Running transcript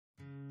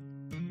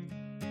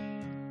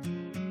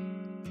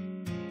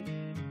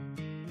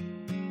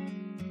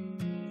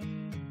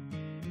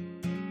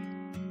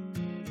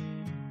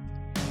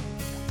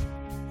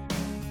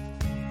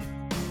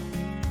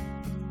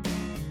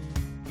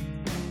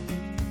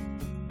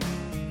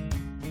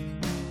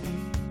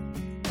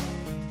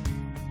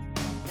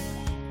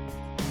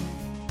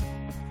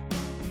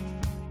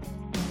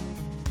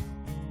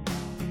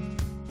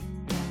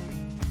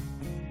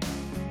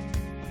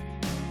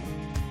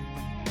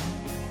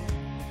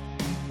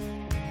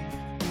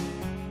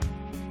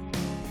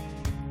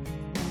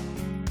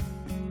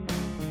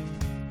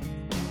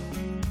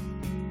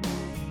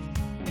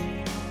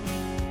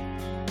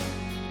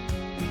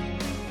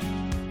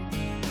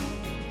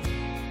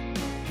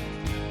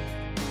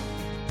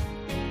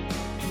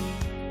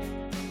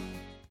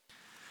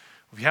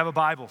you have a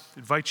Bible, I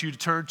invite you to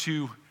turn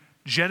to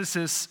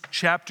Genesis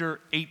chapter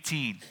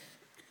 18.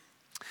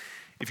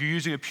 If you're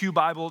using a Pew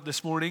Bible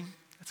this morning,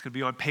 it's going to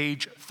be on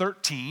page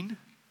 13.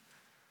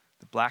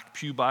 The Black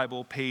Pew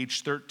Bible,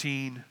 page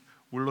 13.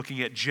 We're looking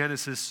at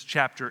Genesis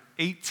chapter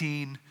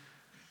 18,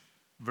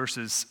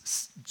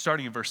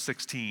 starting in verse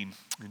 16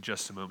 in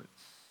just a moment.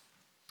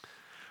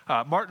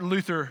 Martin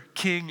Luther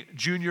King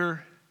Jr.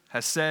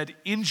 has said,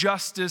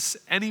 "Injustice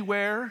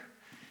anywhere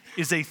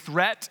is a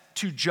threat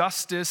to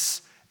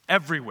justice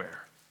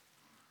everywhere."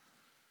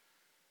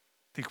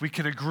 I think we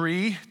can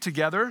agree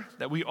together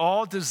that we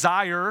all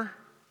desire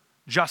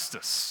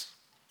justice.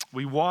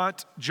 We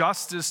want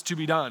justice to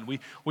be done.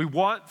 We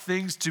want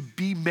things to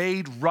be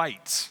made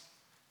right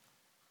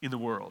in the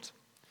world.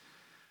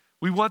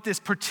 We want this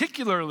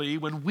particularly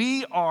when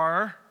we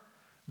are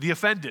the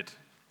offended.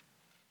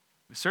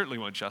 We certainly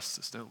want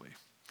justice, don't we?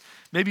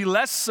 Maybe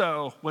less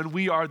so when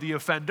we are the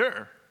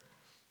offender.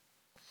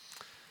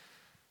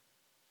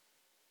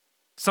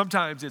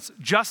 Sometimes it's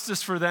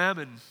justice for them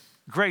and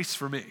grace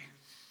for me.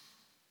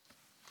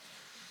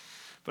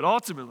 But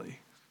ultimately,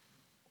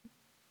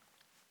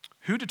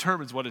 who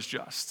determines what is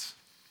just?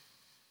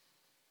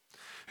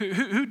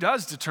 Who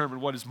does determine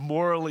what is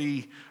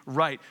morally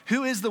right?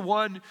 Who is the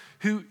one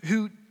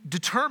who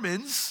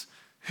determines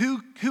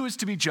who is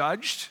to be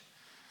judged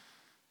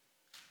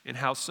and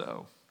how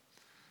so?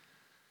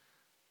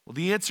 Well,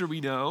 the answer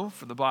we know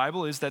from the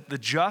Bible is that the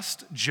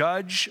just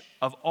judge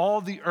of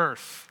all the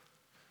earth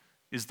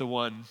is the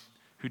one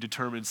who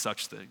determines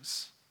such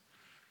things,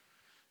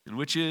 and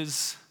which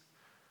is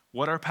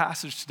what our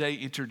passage today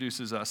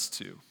introduces us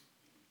to.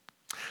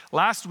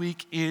 Last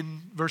week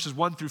in verses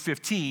 1 through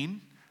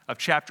 15 of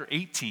chapter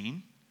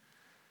 18,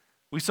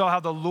 we saw how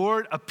the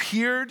Lord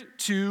appeared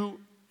to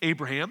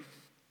Abraham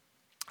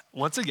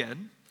once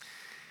again,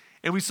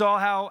 and we saw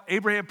how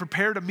Abraham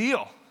prepared a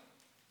meal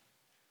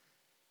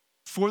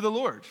for the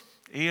Lord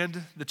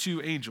and the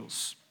two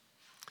angels.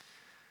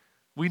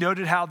 We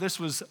noted how this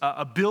was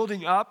a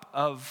building up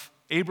of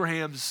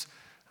Abraham's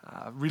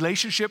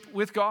relationship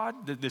with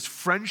God, this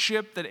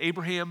friendship that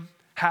Abraham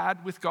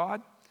had with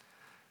God.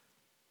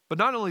 But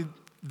not only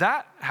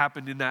that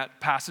happened in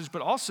that passage,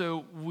 but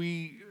also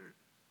we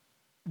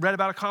read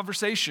about a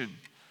conversation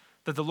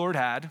that the Lord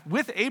had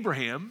with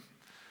Abraham,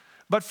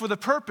 but for the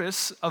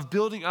purpose of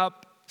building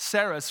up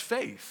Sarah's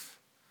faith.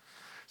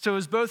 So it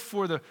was both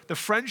for the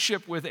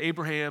friendship with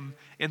Abraham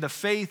and the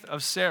faith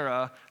of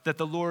Sarah that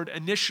the Lord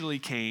initially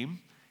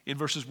came in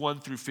verses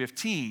 1 through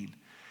 15.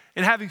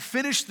 And having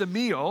finished the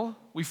meal,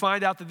 we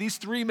find out that these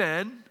three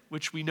men,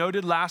 which we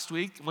noted last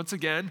week, once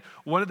again,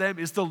 one of them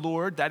is the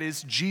Lord, that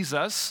is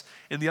Jesus,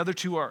 and the other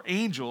two are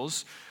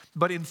angels,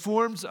 but in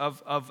forms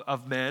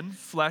of men,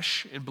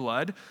 flesh and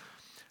blood,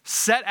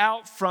 set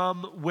out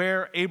from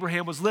where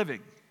Abraham was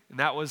living. And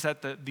that was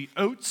at the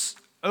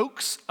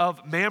Oaks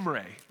of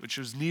Mamre, which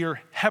was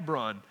near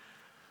Herron.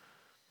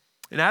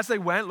 And as they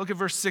went, look at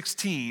verse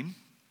 16,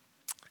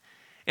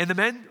 and the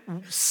men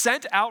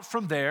sent out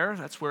from there,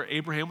 that's where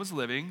Abraham was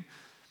living,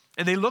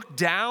 and they looked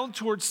down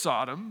towards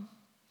Sodom,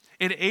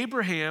 and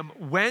Abraham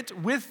went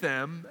with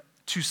them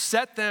to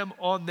set them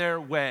on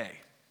their way.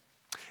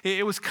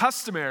 It was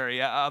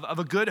customary of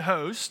a good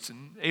host,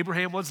 and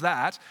Abraham was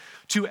that,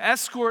 to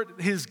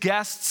escort his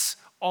guests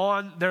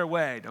on their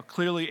way. Now,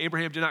 clearly,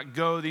 Abraham did not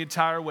go the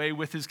entire way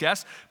with his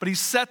guests, but he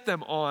set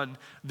them on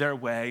their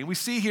way. And we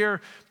see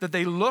here that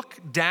they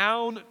look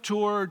down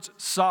towards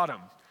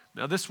Sodom.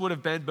 Now, this would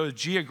have been both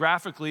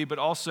geographically, but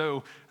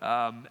also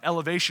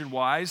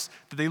elevation-wise,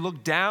 that they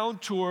look down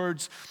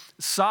towards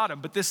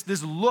Sodom. But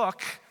this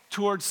look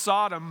towards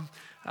Sodom,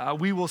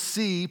 we will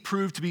see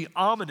prove to be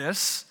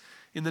ominous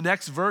in the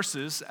next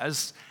verses.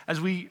 As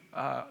we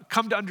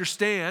come to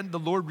understand, the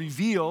Lord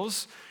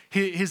reveals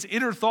his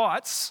inner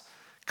thoughts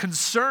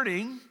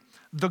concerning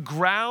the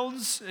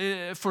grounds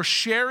for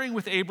sharing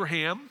with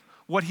Abraham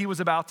what he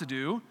was about to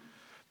do.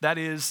 That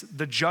is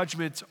the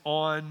judgment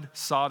on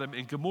Sodom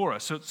and Gomorrah.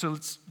 So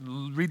let's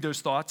read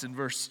those thoughts in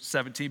verse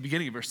 17,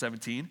 beginning of verse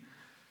 17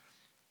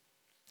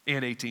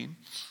 and 18.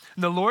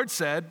 And the Lord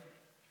said,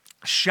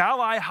 "Shall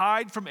I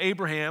hide from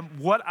Abraham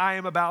what I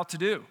am about to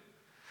do?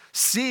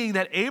 Seeing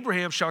that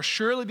Abraham shall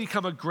surely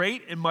become a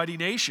great and mighty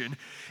nation,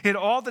 and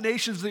all the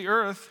nations of the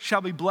earth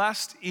shall be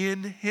blessed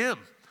in him."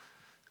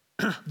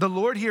 The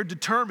Lord here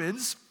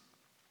determined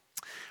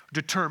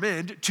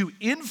to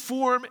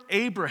inform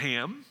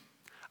Abraham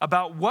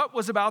about what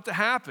was about to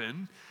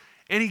happen,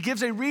 and he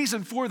gives a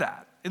reason for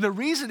that. And the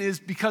reason is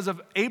because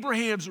of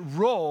Abraham's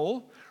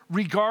role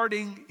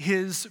regarding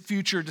his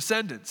future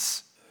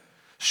descendants.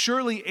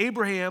 Surely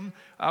Abraham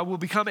will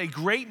become a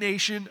great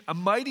nation, a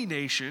mighty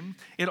nation,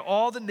 and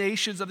all the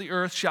nations of the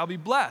earth shall be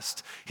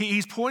blessed.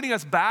 He's pointing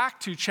us back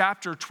to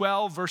chapter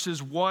 12, verses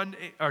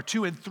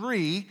 2 and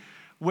 3,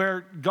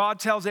 where God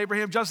tells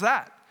Abraham just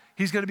that.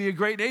 He's going to be a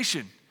great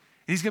nation.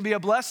 He's going to be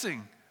a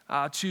blessing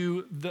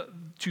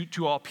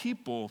to all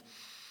people.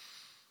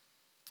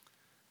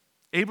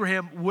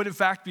 Abraham would in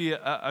fact be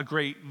a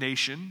great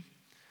nation,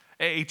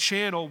 a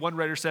channel, one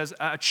writer says,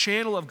 a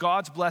channel of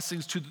God's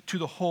blessings to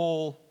the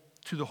whole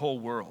whole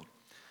world.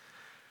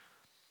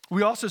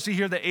 We also see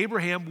here that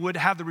Abraham would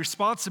have the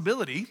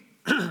responsibility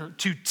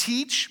to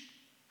teach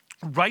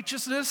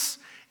righteousness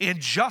and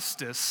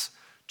justice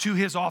to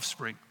his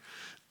offspring.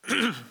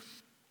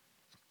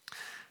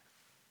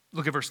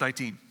 Look at verse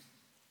 19.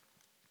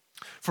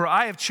 For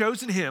I have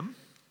chosen him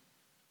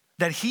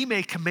that he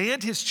may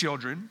command his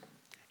children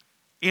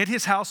and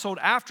his household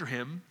after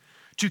him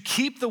to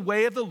keep the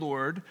way of the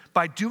Lord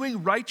by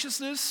doing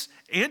righteousness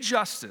and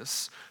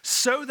justice,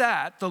 so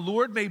that the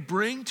Lord may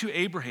bring to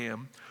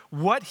Abraham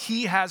what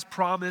he has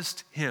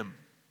promised him.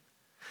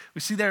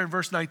 We see there in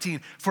verse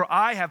 19, for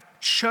I have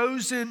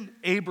chosen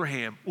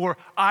Abraham, or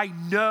I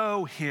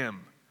know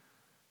him.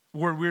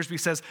 Warren Wiersbe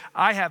says,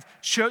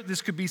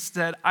 this could be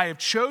said, I have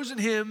chosen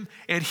him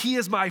and he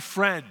is my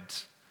friend.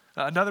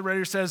 Another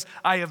writer says,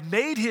 I have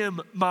made him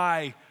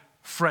my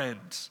friend.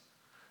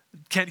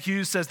 Kent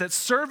Hughes says that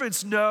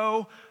servants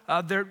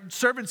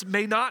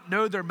may not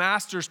know their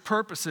master's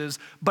purposes,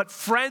 but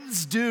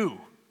friends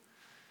do.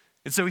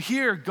 And so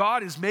here,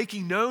 God is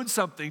making known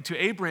something to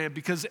Abraham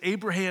because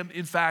Abraham,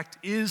 in fact,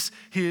 is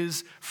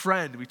his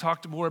friend. We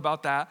talked more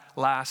about that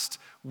last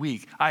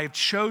week. I have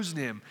chosen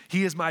him.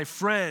 He is my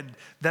friend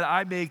that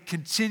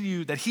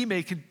he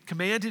may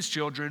command his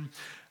children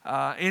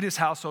and his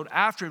household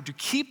after him to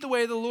keep the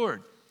way of the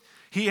Lord.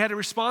 He had a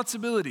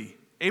responsibility.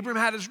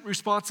 Abraham had a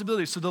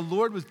responsibility. So the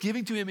Lord was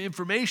giving to him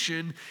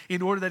information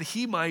in order that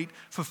he might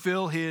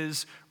fulfill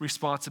his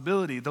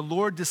responsibility. The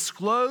Lord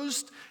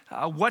disclosed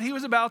what he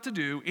was about to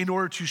do in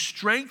order to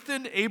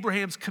strengthen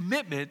Abraham's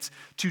commitment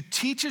to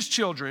teach his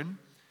children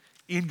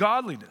in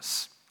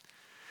godliness.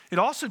 It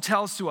also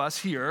tells to us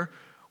here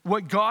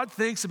what God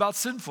thinks about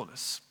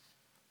sinfulness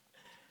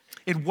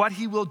and what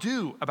he will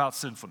do about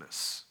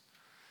sinfulness.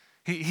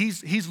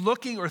 He's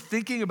looking or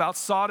thinking about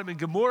Sodom and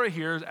Gomorrah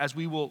here, as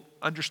we will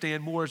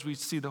understand more as we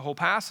see the whole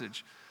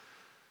passage.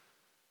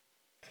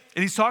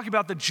 And he's talking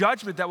about the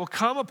judgment that will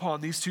come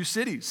upon these two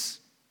cities.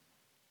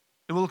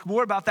 And we'll look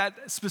more about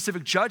that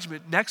specific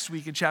judgment next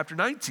week in chapter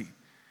 19.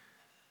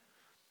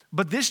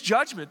 But this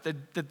judgment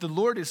that the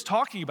Lord is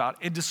talking about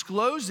and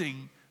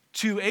disclosing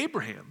to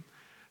Abraham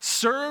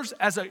serves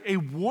as a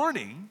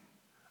warning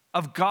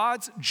of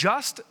God's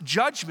just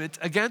judgment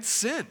against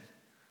sin.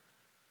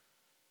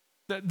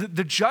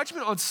 The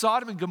judgment on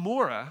Sodom and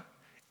Gomorrah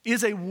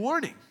is a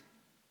warning.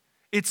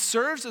 It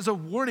serves as a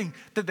warning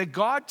that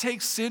God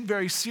takes sin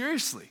very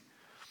seriously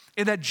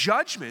and that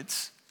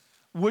judgment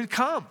would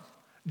come.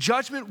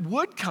 Judgment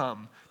would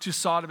come to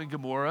Sodom and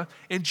Gomorrah,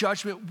 and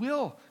judgment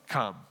will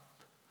come.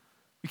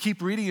 We keep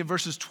reading in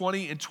verses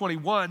 20 and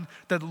 21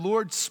 that the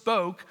Lord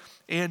spoke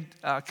and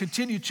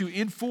continued to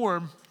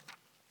inform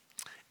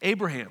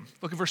Abraham.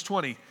 Look at verse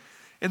 20.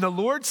 And the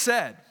Lord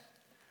said,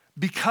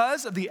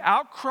 because of the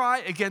outcry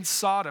against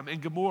Sodom and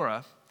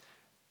Gomorrah,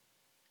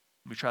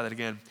 let me try that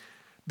again.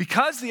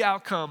 Because the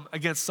outcome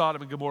against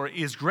Sodom and Gomorrah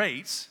is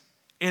great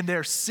and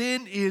their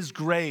sin is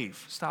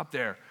grave. Stop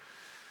there.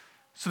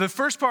 So the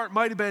first part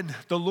might have been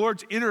the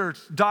Lord's inner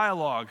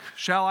dialogue.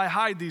 Shall I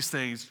hide these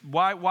things?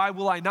 Why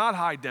will I not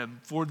hide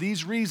them? For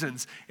these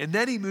reasons. And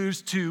then he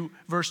moves to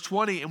verse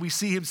 20 and we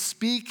see him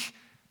speak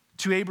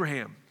to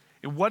Abraham.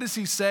 And what does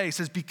he say? He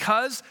says,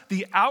 because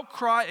the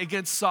outcry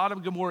against Sodom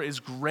and Gomorrah is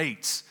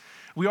great.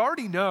 We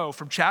already know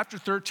from chapter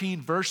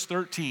 13, verse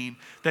 13,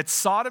 that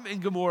Sodom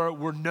and Gomorrah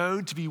were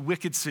known to be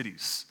wicked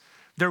cities.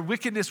 Their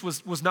wickedness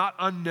was not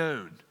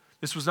unknown.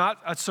 This was not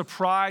a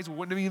surprise. It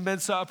wouldn't have even been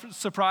a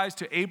surprise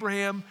to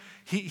Abraham.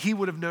 He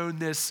would have known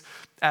this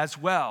as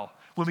well.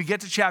 When we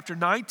get to chapter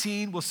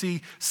 19, we'll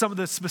see some of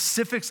the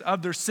specifics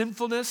of their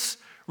sinfulness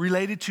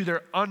related to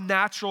their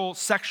unnatural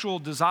sexual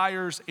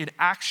desires and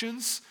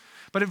actions.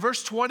 But in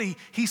verse 20,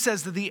 he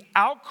says that the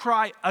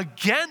outcry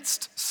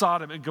against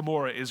Sodom and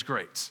Gomorrah is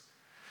great.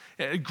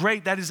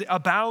 Great, that is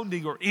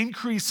abounding or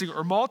increasing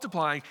or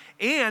multiplying,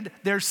 and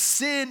their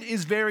sin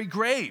is very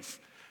grave.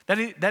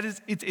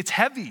 It's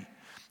heavy,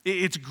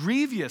 it's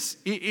grievous,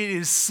 it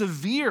is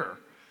severe.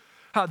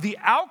 The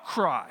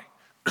outcry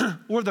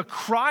or the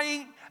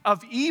crying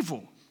of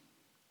evil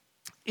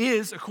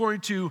is,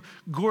 according to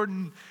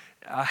Gordon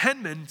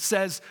Henman,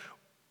 says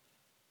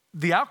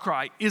the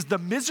outcry is the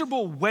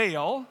miserable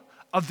wail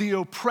of the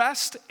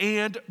oppressed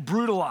and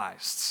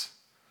brutalized.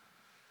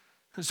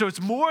 So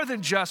it's more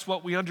than just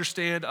what we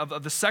understand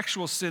of the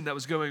sexual sin that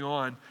was going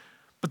on,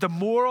 but the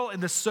moral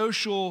and the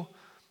social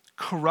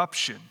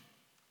corruption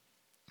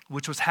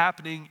which was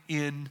happening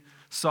in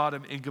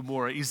Sodom and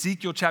Gomorrah.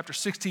 Ezekiel chapter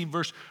 16,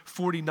 verse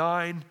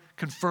 49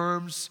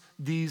 confirms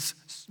these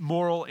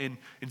moral and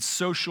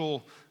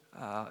social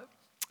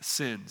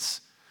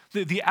sins.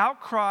 The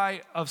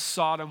outcry of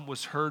Sodom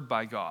was heard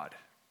by God.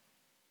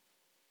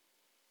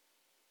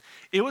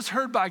 It was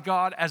heard by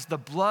God as the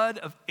blood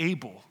of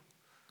Abel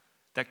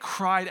that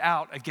cried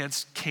out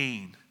against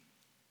Cain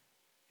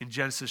in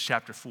Genesis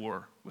chapter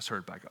 4 was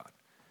heard by God.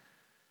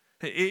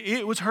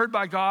 It was heard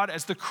by God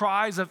as the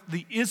cries of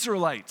the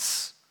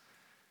Israelites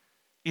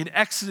in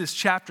Exodus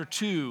chapter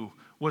 2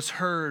 was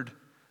heard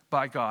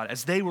by God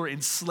as they were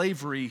in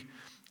slavery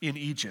in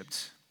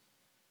Egypt.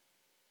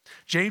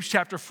 James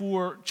chapter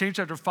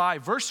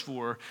 5, verse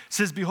 4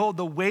 says, "Behold,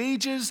 the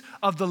wages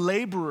of the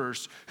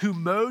laborers who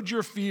mowed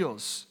your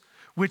fields,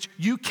 which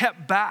you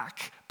kept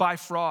back by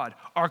fraud,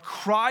 are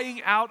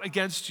crying out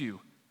against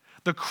you.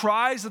 The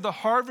cries of the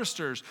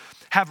harvesters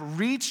have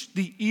reached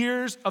the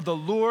ears of the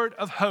Lord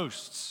of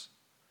hosts."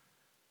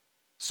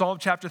 Psalm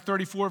chapter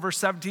 34, verse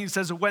 17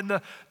 says, "When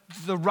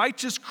the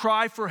righteous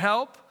cry for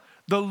help,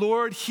 the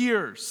Lord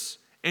hears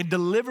and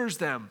delivers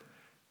them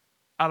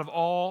out of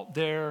all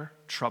their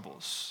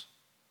troubles."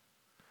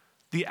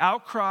 The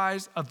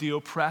outcries of the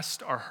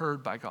oppressed are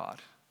heard by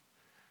God.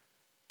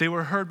 They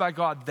were heard by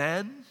God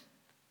then,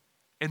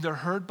 and they're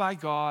heard by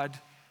God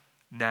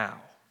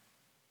now.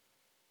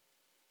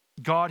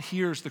 God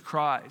hears the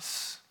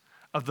cries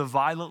of the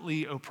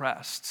violently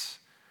oppressed,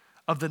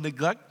 of the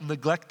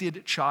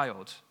neglected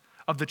child,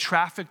 of the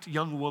trafficked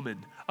young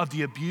woman, of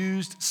the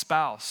abused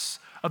spouse,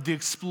 of the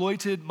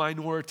exploited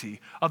minority,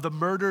 of the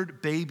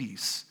murdered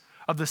babies,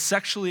 of the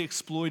sexually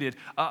exploited,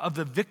 of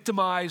the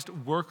victimized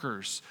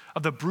workers,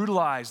 of the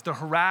brutalized, the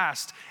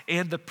harassed,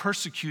 and the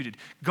persecuted.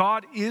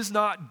 God is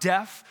not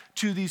deaf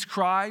to these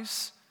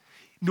cries,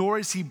 nor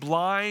is he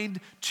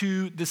blind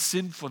to the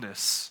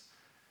sinfulness.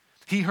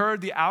 He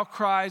heard the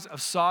outcries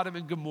of Sodom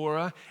and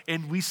Gomorrah,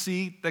 and we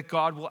see that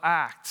God will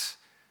act.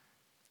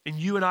 And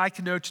you and I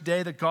can know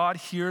today that God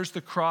hears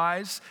the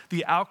cries,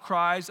 the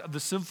outcries of the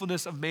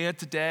sinfulness of man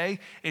today,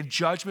 and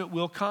judgment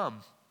will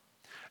come.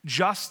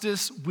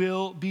 Justice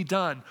will be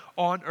done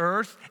on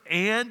earth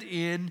and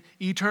in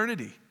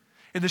eternity.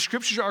 And the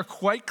scriptures are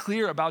quite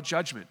clear about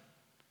judgment.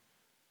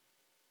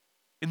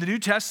 In the New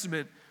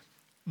Testament,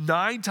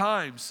 9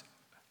 times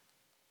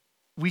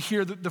we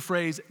hear the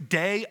phrase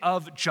day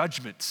of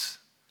judgment.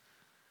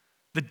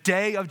 The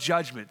day of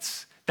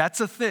judgment. That's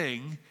a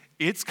thing.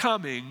 It's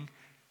coming.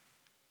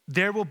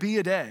 There will be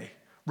a day.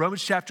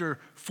 Romans chapter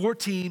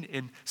 14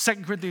 and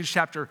 2 Corinthians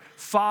chapter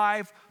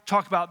 5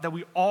 talk about that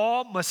we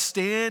all must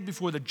stand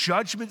before the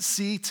judgment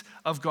seat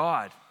of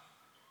God.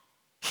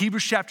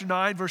 Hebrews chapter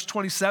 9 verse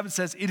 27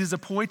 says, "It is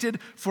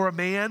appointed for a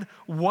man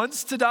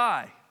once to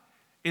die,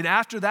 and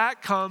after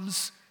that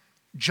comes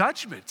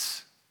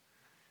judgment."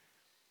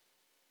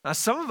 Now,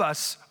 some of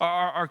us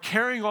are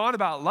carrying on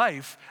about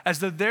life as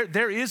though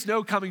there is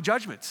no coming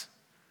judgment.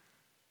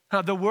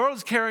 The world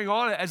is carrying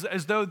on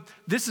as though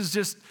this is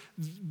just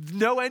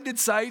no end in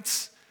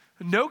sight,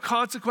 no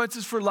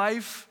consequences for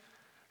life,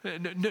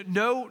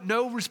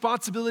 no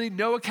responsibility,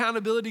 no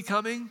accountability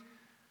coming.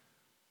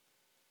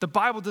 The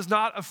Bible does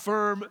not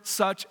affirm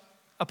such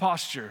a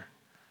posture.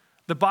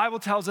 The Bible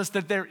tells us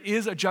that there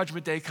is a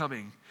judgment day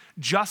coming.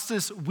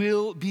 Justice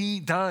will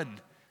be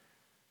done.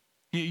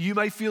 You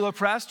may feel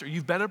oppressed, or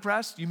you've been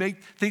oppressed. You may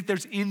think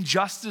there's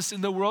injustice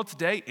in the world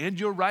today, and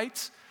you're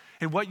right.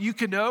 And what you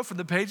can know from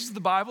the pages of the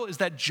Bible is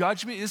that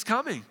judgment is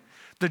coming.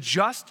 The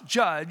just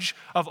judge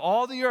of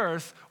all the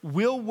earth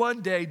will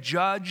one day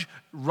judge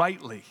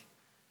rightly.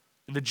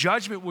 And the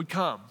judgment would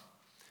come.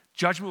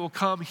 Judgment will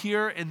come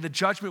here, and the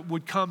judgment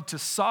would come to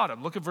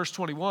Sodom. Look at verse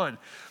 21.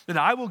 "Then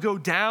I will go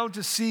down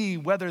to see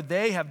whether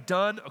they have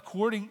done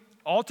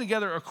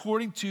altogether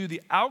according to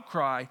the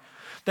outcry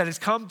that has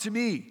come to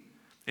me.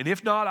 And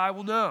if not, I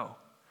will know."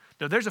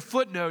 Now, there's a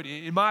footnote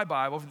in my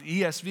Bible, from the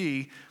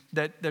ESV,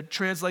 that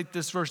translate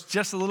this verse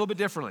just a little bit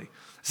differently.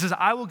 It says,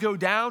 "I will go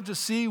down to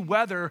see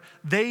whether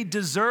they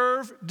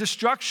deserve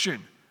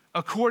destruction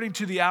according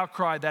to the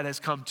outcry that has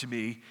come to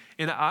me,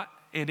 and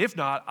if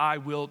not, I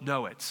will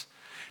know it."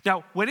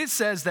 Now, when it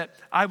says that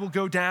I will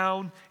go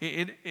down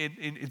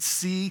and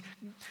see,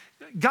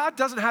 God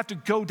doesn't have to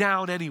go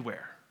down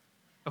anywhere,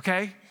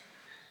 okay?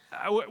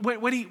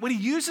 When he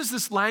uses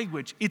this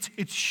language,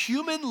 it's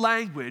human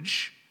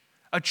language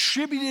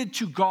attributed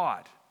to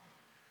God.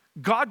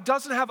 God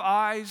doesn't have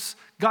eyes.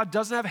 God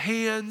doesn't have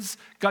hands.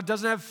 God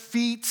doesn't have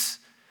feet.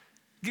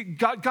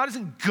 God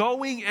isn't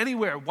going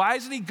anywhere. Why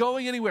isn't he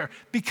going anywhere?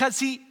 Because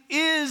he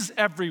is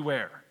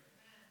everywhere.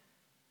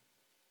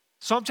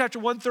 Psalm chapter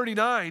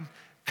 139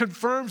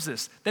 confirms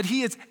this, that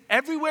he is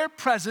everywhere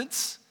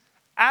present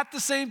at the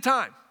same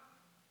time.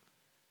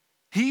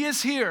 He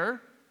is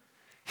here.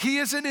 He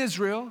is in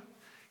Israel.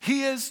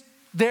 He is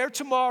there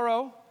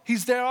tomorrow.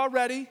 He's there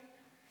already.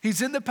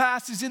 He's in the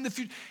past. He's in the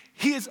future.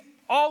 He is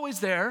always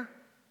there.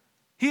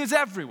 He is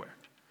everywhere.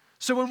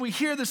 So when we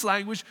hear this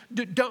language,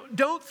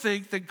 don't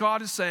think that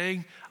God is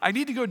saying, I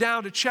need to go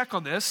down to check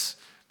on this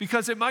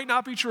because it might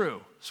not be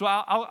true. So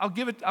I'll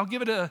give it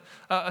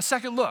a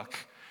second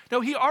look. No,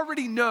 he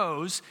already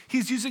knows.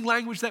 He's using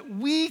language that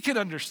we can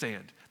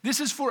understand. This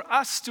is for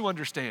us to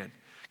understand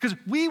because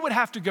we would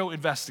have to go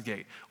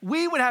investigate.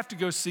 We would have to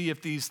go see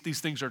if these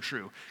things are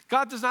true.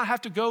 God does not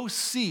have to go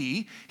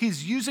see.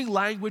 He's using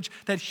language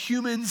that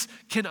humans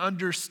can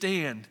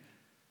understand.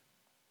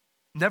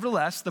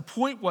 Nevertheless, the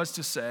point was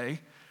to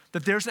say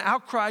that there's an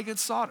outcry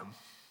against Sodom.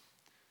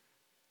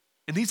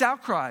 And these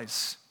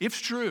outcries,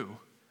 if true,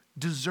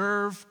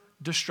 deserve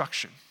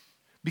destruction.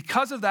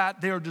 Because of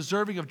that, they are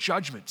deserving of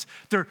judgment.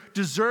 They're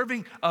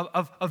deserving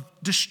of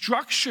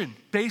destruction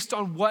based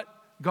on what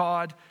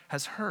God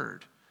has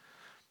heard.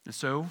 And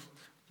so,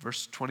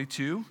 verse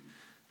 22,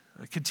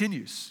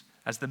 continues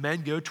as the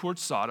men go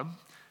towards Sodom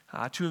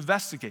to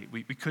investigate.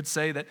 We could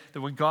say that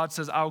when God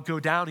says, I'll go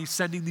down, he's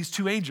sending these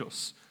two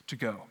angels to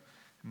go.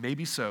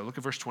 Maybe so. Look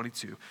at verse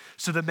 22.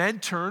 So the men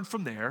turned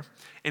from there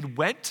and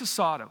went to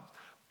Sodom,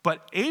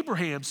 but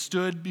Abraham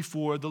stood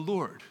before the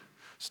Lord.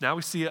 So now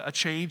we see a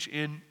change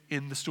in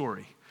the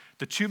story.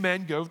 The two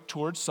men go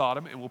towards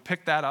Sodom, and we'll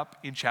pick that up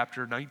in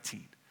chapter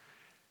 19.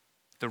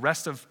 The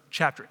rest of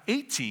chapter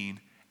 18,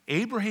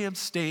 Abraham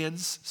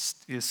is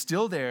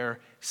still there,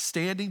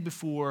 standing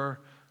before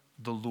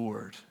the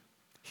Lord.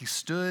 He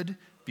stood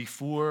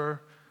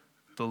before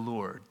the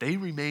Lord. They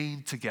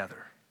remained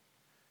together.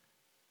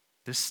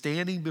 This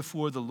standing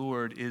before the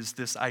Lord is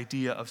this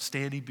idea of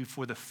standing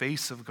before the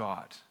face of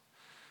God,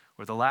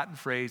 where the Latin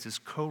phrase is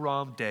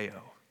coram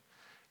Deo,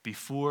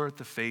 before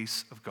the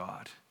face of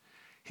God.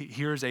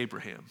 Here's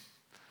Abraham,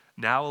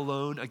 now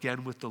alone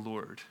again with the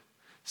Lord,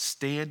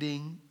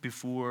 standing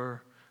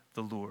before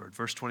the Lord.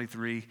 Verse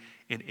 23,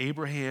 and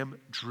Abraham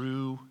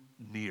drew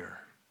near.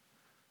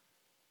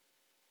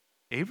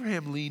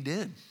 Abraham leaned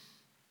in.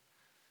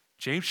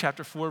 James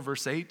chapter 4,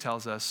 verse 8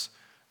 tells us,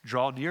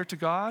 draw near to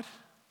God,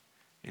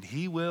 and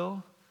he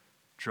will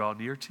draw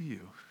near to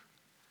you.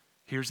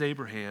 Here's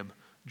Abraham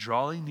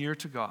drawing near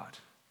to God.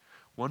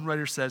 One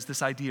writer says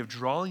this idea of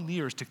drawing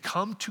near is to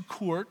come to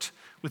court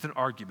with an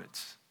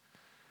argument.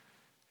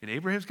 And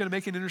Abraham's going to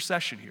make an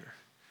intercession here.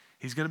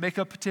 He's going to make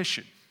a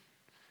petition.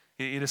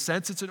 In a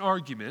sense, it's an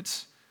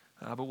argument,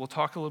 but we'll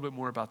talk a little bit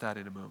more about that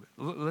in a moment.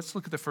 Let's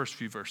look at the first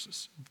few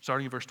verses,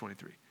 starting in verse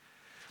 23.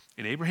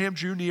 And Abraham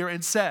drew near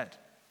and said,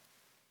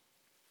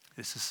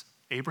 this is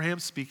Abraham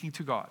speaking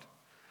to God,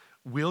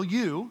 will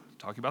you,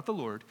 talking about the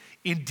Lord,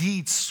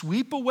 indeed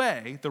sweep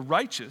away the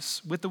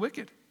righteous with the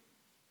wicked?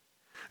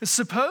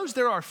 Suppose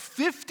there are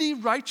 50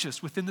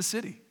 righteous within the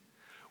city.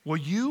 Will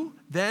you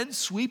then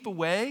sweep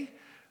away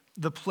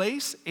the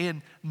place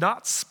and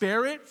not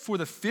spare it for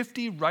the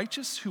 50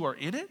 righteous who are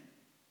in it?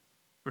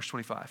 Verse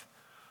 25,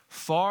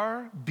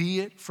 far be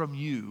it from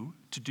you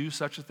to do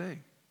such a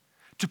thing,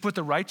 to put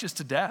the righteous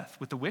to death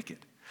with the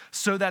wicked,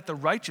 so that the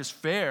righteous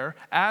fare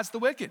as the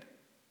wicked.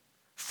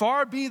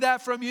 Far be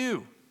that from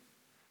you.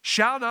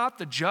 Shall not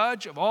the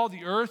judge of all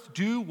the earth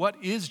do what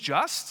is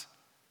just?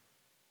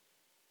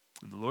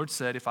 And the Lord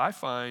said, if I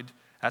find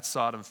at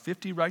Sodom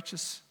 50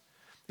 righteous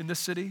in the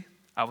city,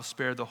 I will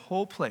spare the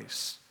whole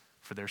place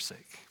for their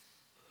sake.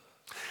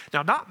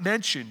 Now, not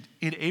mentioned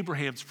in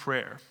Abraham's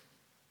prayer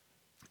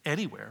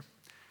anywhere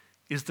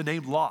is the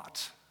name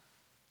Lot.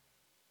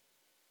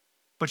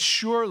 But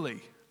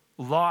surely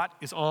Lot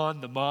is on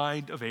the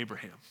mind of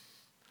Abraham.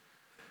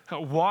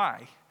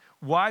 Why?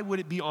 Why would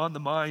it be on the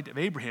mind of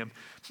Abraham?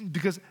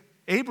 Because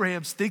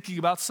Abraham's thinking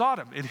about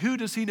Sodom. And who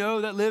does he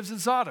know that lives in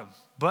Sodom?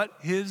 But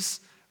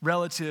his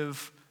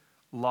relative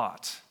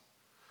Lot.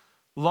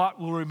 Lot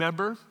will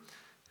remember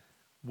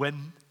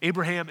when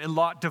Abraham and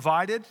Lot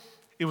divided,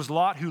 it was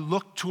Lot who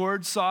looked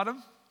towards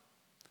Sodom.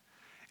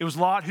 It was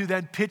Lot who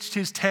then pitched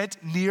his tent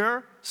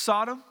near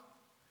Sodom.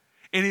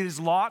 And it is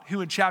Lot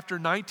who in chapter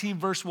 19,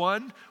 verse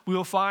 1, we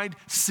will find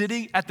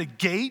sitting at the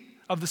gate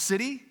of the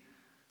city,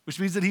 which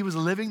means that he was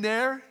living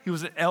there. He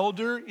was an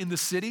elder in the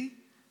city.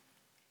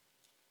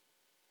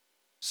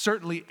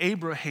 Certainly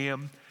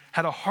Abraham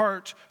had a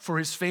heart for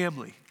his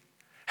family,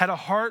 had a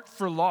heart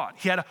for Lot.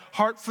 He had a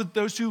heart for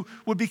those who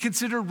would be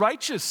considered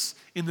righteous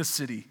in the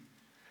city.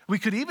 We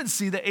could even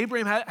see that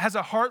Abraham has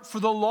a heart for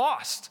the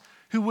lost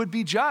who would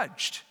be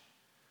judged.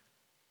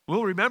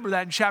 We'll remember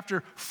that in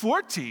chapter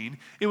 14,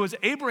 it was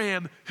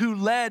Abraham who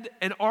led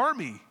an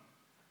army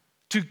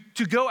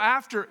to go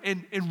after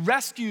and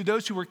rescue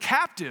those who were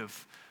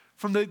captive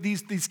from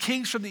these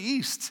kings from the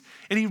east.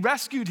 And he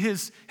rescued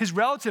his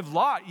relative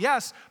Lot,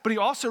 yes, but he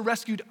also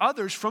rescued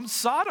others from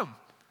Sodom.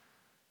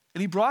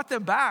 And he brought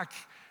them back,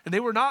 and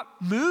they were not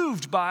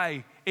moved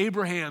by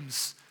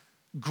Abraham's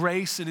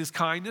grace and his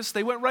kindness.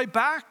 They went right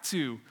back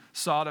to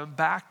Sodom,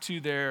 back to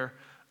their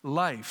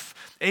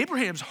life.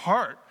 Abraham's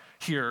heart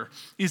here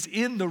is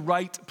in the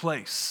right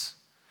place.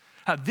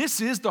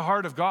 This is the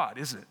heart of God,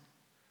 isn't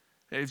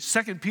it?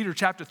 2 Peter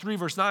chapter 3,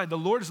 verse 9, the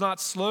Lord is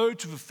not slow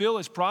to fulfill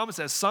his promise,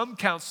 as some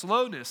count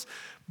slowness,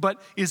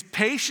 but is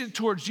patient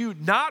towards you,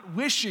 not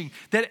wishing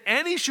that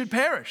any should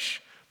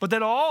perish, but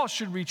that all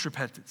should reach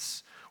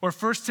repentance. Or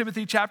 1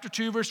 Timothy chapter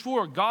 2, verse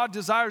 4, God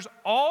desires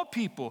all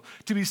people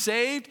to be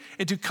saved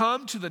and to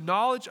come to the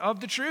knowledge of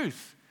the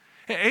truth.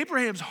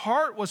 Abraham's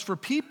heart was for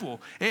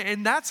people,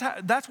 and that's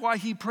why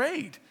he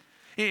prayed.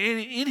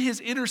 In his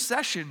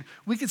intercession,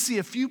 we can see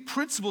a few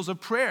principles of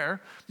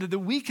prayer that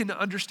we can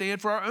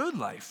understand for our own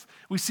life.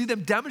 We see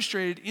them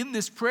demonstrated in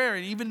this prayer,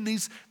 and even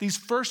these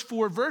first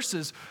 4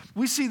 verses,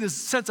 we see this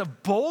sense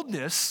of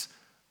boldness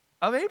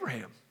of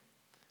Abraham.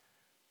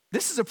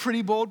 This is a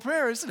pretty bold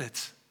prayer, isn't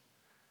it?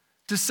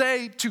 To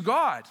say to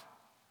God,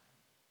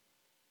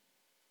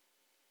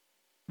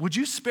 would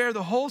you spare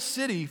the whole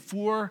city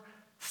for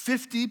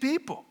 50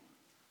 people?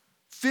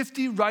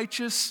 50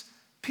 righteous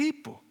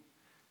people.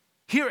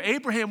 Here,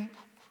 Abraham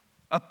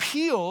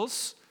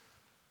appeals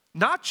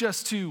not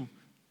just to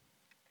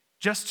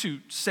just to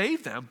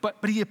save them, but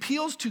he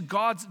appeals to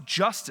God's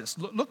justice.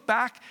 Look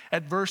back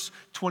at verse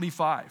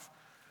 25.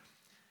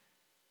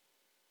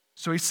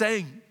 So he's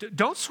saying,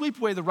 don't sweep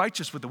away the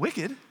righteous with the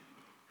wicked.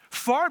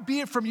 Far be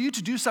it from you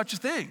to do such a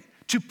thing,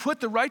 to put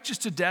the righteous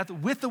to death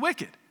with the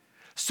wicked,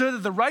 so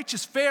that the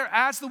righteous fare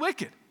as the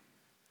wicked.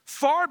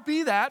 Far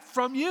be that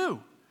from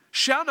you.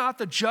 Shall not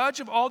the judge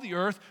of all the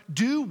earth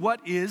do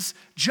what is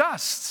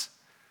just?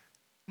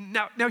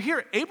 Now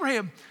here,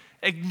 Abraham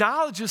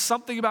acknowledges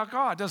something about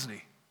God, doesn't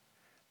he?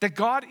 That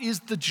God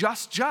is the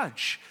just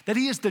judge, that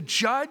he is the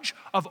judge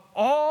of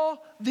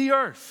all the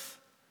earth.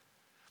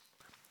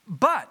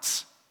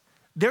 But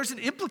there's an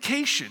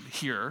implication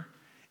here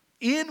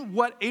in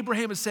what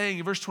Abraham is saying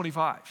in verse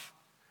 25.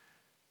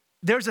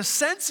 There's a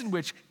sense in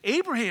which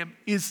Abraham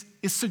is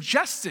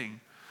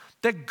suggesting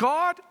that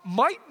God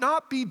might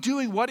not be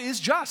doing what is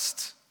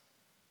just.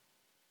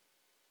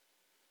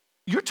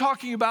 You're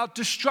talking about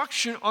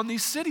destruction on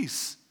these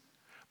cities.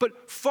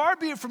 But far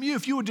be it from you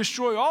if you would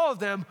destroy all of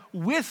them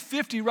with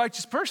 50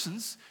 righteous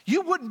persons.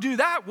 You wouldn't do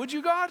that, would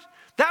you, God?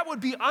 That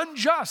would be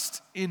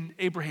unjust in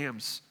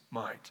Abraham's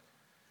mind.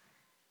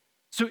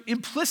 So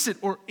implicit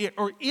or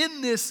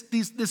in this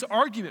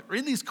argument or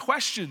in these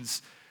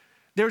questions,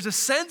 there's a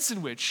sense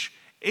in which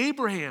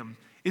Abraham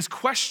is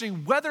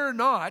questioning whether or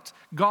not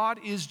God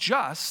is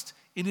just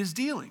in his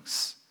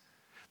dealings.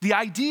 The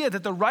idea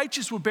that the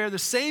righteous will bear the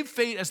same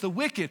fate as the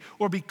wicked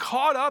or be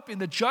caught up in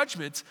the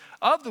judgment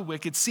of the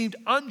wicked seemed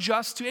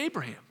unjust to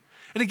Abraham.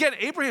 And again,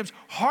 Abraham's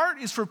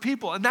heart is for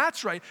people, and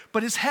that's right,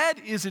 but his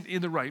head isn't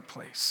in the right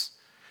place.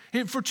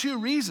 And for two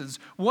reasons.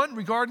 One,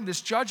 regarding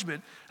this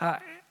judgment,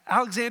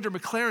 Alexander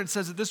McLaren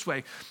says it this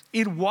way: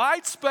 in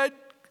widespread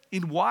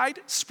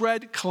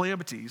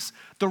calamities,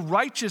 the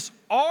righteous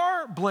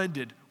are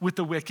blended with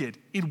the wicked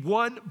in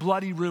one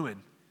bloody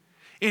ruin.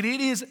 And it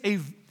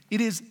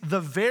is the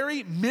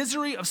very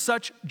misery of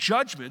such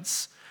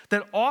judgments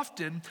that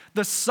often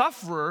the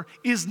sufferer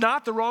is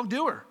not the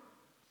wrongdoer.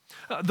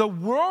 The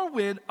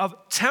whirlwind of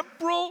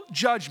temporal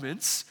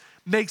judgments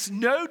makes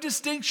no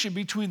distinction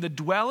between the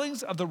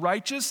dwellings of the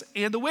righteous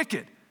and the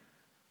wicked,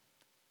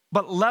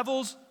 but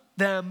levels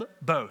them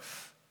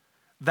both.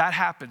 That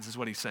happens, is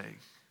what he's saying.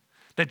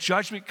 That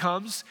judgment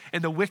comes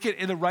and the wicked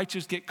and the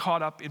righteous get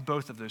caught up in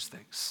both of those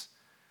things.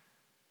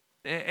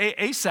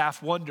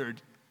 Asaph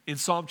wondered in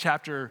Psalm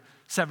chapter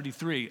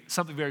 73,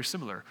 something very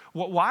similar.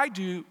 Why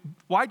do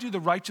the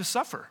righteous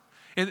suffer?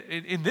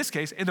 In this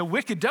case, and the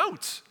wicked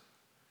don't?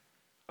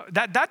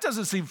 That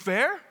doesn't seem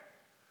fair.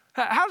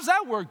 How does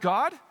that work,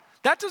 God?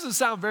 That doesn't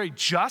sound very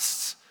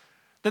just,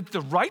 that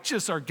the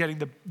righteous are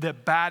getting the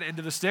bad end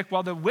of the stick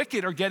while the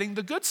wicked are getting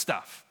the good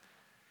stuff.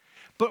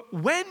 But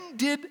when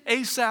did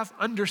Asaph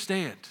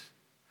understand?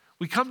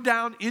 We come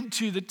down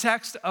into the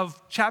text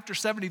of chapter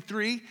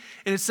 73,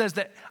 and it says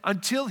that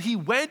until he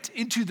went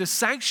into the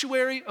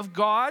sanctuary of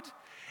God,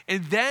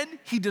 and then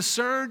he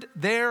discerned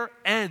their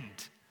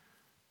end.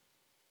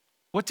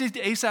 What did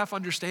Asaph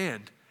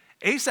understand?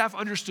 Asaph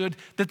understood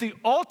that the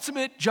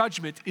ultimate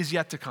judgment is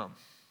yet to come.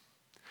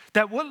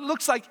 That what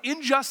looks like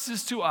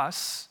injustice to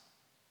us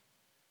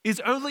is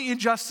only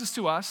injustice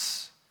to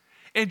us,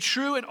 and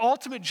true and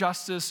ultimate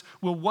justice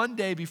will one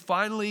day be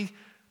finally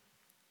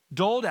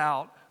doled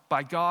out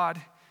by God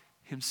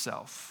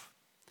himself.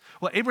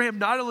 Well, Abraham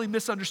not only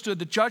misunderstood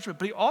the judgment,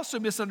 but he also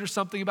misunderstood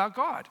something about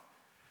God.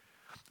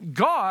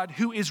 God,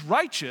 who is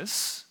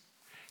righteous,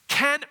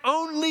 can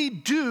only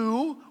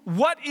do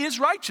what is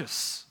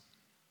righteous.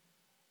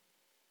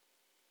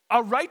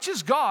 A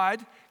righteous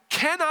God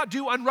cannot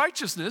do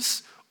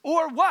unrighteousness,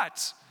 or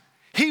what?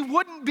 He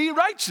wouldn't be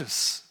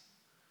righteous.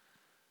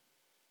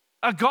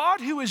 A God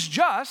who is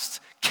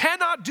just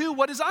cannot do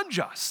what is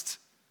unjust,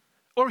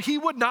 or he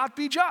would not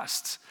be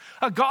just.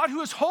 A God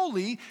who is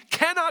holy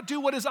cannot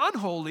do what is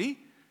unholy,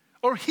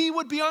 or he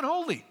would be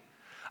unholy.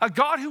 A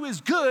God who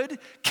is good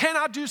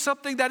cannot do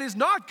something that is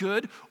not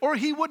good, or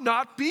he would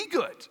not be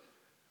good.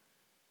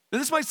 Now,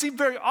 this might seem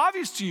very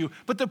obvious to you,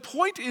 but the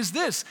point is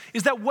this,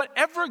 is that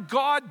whatever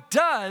God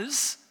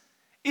does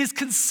is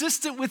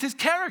consistent with his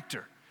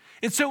character.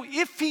 And so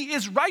if he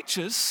is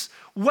righteous,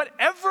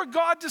 whatever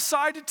God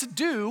decided to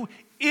do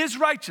is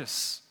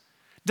righteous.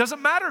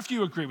 Doesn't matter if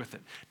you agree with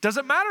it.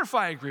 Doesn't matter if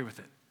I agree with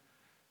it.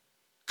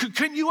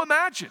 Can you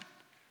imagine?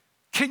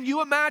 Can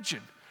you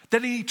imagine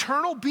that an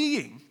eternal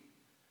being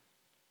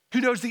who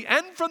knows the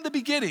end from the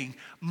beginning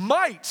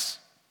might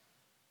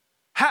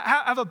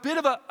have a bit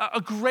of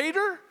a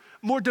greater,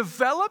 more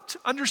developed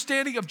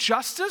understanding of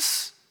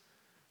justice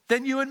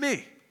than you and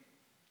me?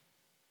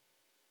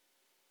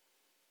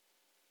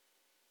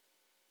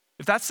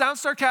 If that sounds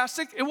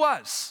sarcastic, it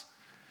was.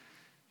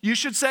 You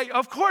should say,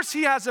 of course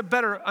he has a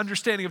better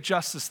understanding of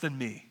justice than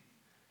me.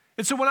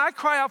 And so when I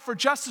cry out for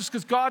justice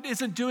because God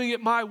isn't doing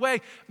it my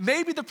way,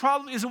 maybe the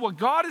problem isn't what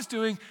God is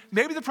doing,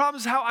 maybe the problem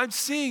is how I'm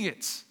seeing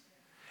it.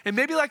 And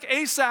maybe like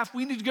Asaph,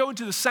 we need to go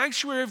into the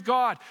sanctuary of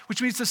God,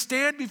 which means to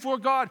stand before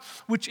God,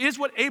 which is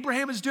what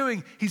Abraham is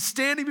doing. He's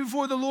standing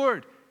before the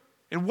Lord.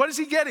 And what is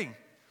he getting?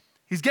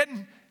 He's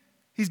getting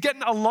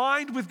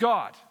aligned with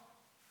God.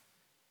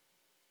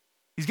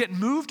 He's getting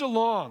moved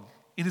along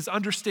in his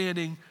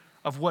understanding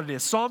of what it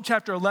is. Psalm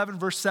chapter 11,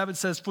 verse 7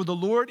 says, "For the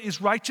Lord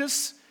is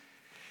righteous.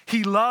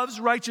 He loves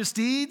righteous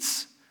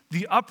deeds.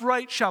 The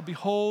upright shall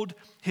behold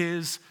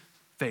his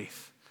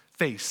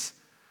face."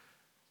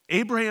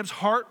 Abraham's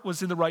heart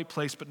was in the right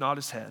place, but not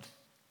his head.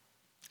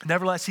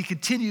 Nevertheless, he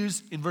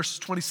continues in verses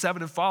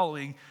 27 and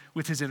following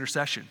with his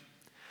intercession.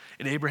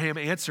 And Abraham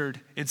answered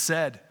and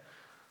said,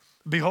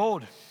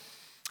 "Behold,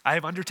 I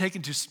have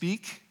undertaken to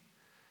speak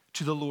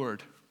to the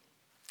Lord.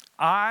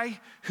 I,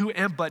 who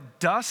am but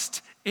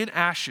dust and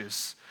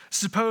ashes,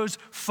 suppose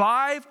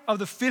 5 of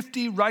the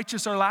 50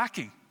 righteous are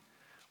lacking.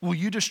 Will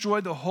you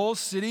destroy the whole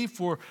city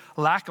for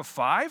lack of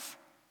 5?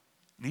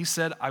 And he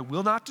said, I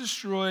will not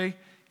destroy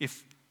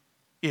if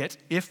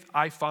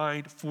I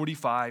find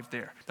 45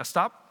 there. Now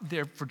stop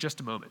there for just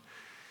a moment.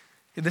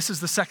 And this is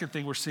the second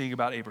thing we're seeing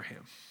about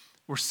Abraham.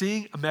 We're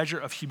seeing a measure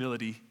of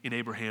humility in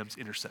Abraham's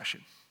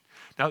intercession.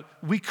 Now,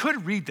 we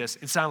could read this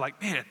and sound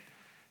like, man,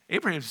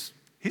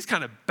 he's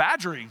kind of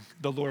badgering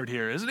the Lord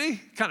here, isn't he?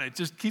 Kind of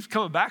just keeps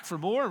coming back for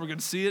more. We're going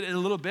to see it in a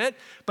little bit.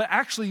 But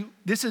actually,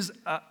 this is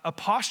a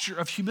posture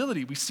of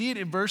humility. We see it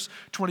in verse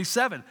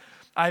 27.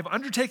 I have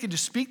undertaken to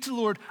speak to the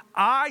Lord,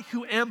 I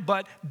who am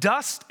but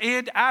dust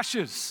and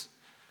ashes.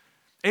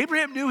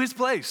 Abraham knew his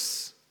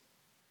place.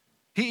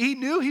 He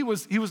knew he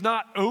was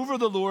not over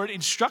the Lord,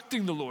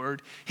 instructing the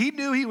Lord. He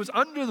knew he was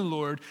under the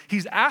Lord.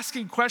 He's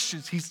asking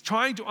questions. He's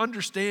trying to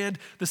understand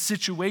the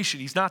situation.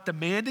 He's not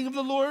demanding of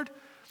the Lord.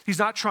 He's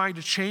not trying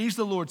to change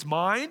the Lord's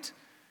mind.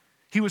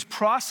 He was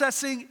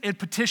processing and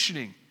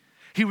petitioning.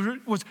 He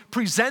was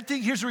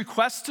presenting his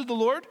requests to the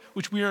Lord,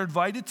 which we are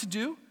invited to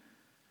do.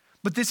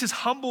 But this is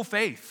humble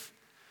faith.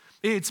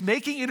 It's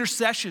making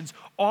intercessions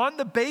on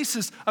the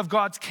basis of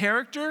God's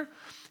character,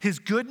 his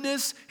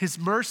goodness, his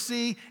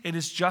mercy, and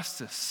his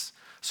justice.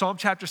 Psalm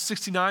chapter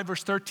 69,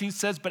 verse 13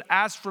 says, but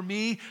as for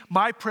me,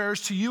 my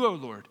prayers to you, O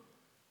Lord.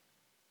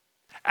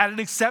 At an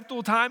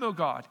acceptable time, O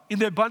God, in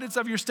the abundance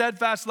of your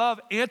steadfast love,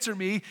 answer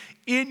me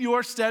in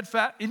your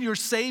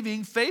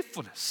saving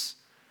faithfulness.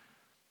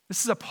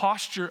 This is a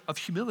posture of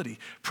humility.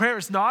 Prayer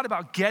is not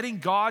about getting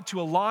God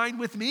to align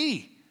with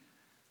me.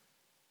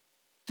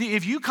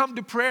 If you come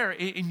to prayer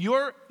and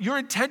your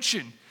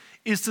intention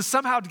is to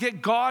somehow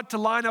get God to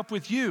line up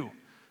with you,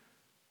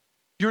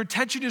 your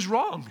intention is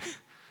wrong.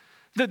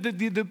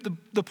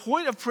 The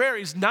point of prayer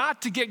is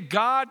not to get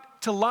God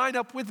to line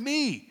up with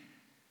me.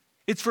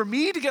 It's for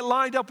me to get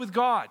lined up with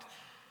God.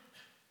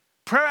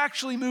 Prayer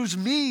actually moves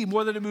me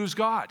more than it moves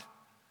God.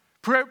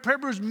 Prayer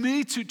moves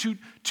me to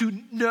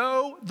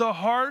know the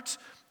heart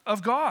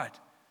of God.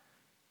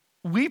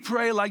 We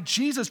pray like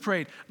Jesus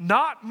prayed,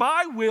 not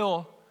my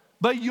will,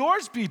 but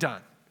yours be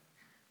done.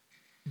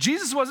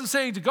 Jesus wasn't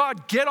saying to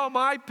God, get on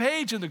my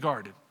page in the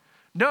garden.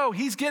 No,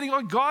 he's getting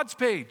on God's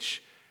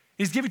page.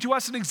 He's giving to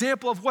us an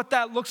example of what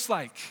that looks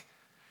like.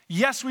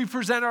 Yes, we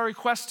present our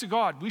requests to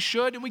God. We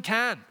should and we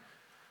can.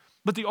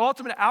 But the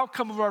ultimate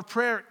outcome of our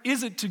prayer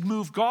isn't to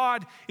move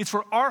God. It's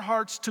for our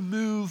hearts to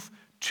move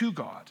to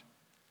God.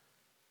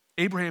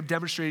 Abraham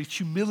demonstrated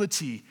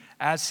humility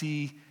as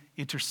he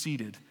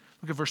interceded.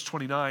 Look at verse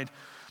 29.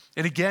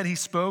 And again he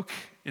spoke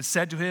and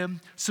said to him,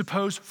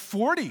 suppose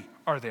 40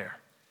 are there.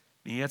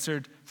 And he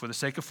answered, for the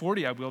sake of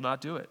 40, I will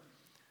not do it.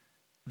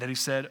 Then he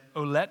said,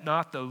 oh, let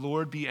not the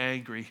Lord be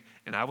angry,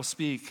 and I will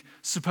speak.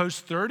 Suppose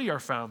 30 are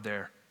found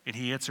there. And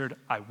he answered,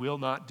 I will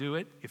not do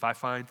it if I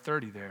find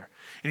 30 there.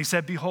 And he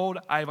said, behold,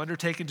 I have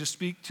undertaken to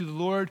speak to the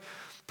Lord.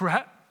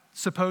 Perhaps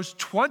suppose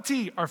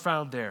 20 are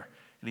found there.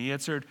 And he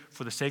answered,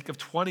 for the sake of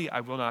 20, I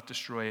will not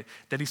destroy it.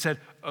 Then he said,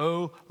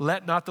 oh,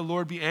 let not the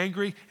Lord be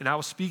angry, and I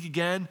will speak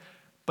again.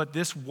 But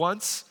this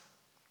once,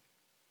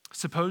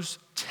 suppose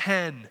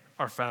 10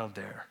 are found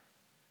there.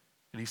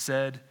 And he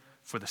said,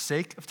 for the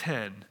sake of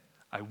 10,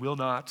 I will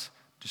not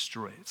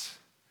destroy it.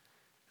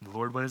 And the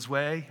Lord went his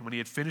way, and when he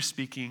had finished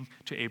speaking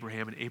to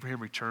Abraham, and Abraham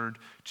returned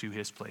to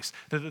his place.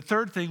 The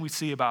third thing we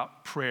see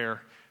about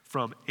prayer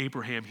from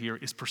Abraham here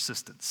is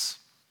persistence.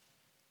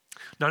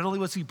 Not only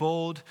was he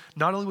bold,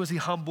 not only was he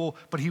humble,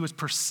 but he was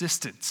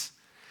persistent.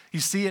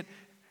 You see it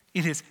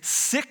in his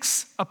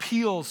 6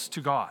 appeals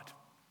to God.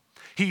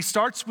 He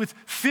starts with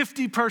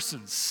 50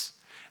 persons.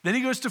 Then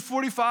he goes to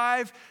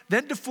 45,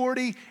 then to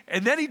 40,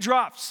 and then he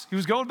drops. He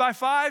was going by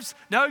 5s,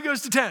 now he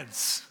goes to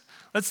 10s.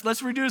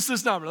 Let's reduce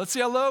this number. Let's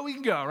see how low we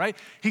can go, right?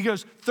 He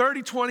goes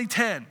 30, 20,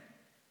 10.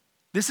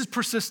 This is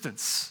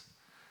persistence.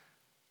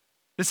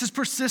 This is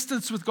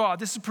persistence with God.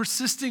 This is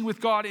persisting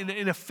with God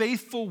in a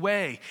faithful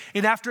way.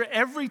 And after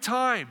every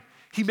time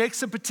he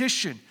makes a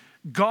petition,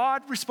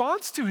 God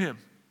responds to him.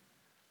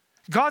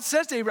 God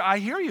says to Abraham, I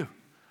hear you.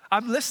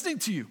 I'm listening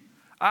to you.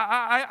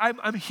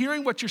 I'm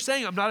hearing what you're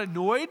saying. I'm not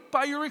annoyed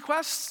by your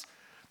requests,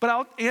 but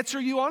I'll answer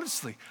you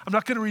honestly. I'm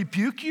not going to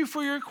rebuke you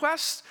for your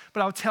requests,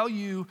 but I'll tell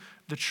you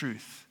the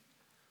truth.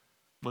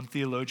 One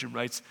theologian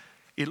writes,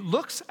 it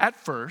looks at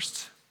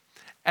first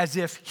as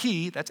if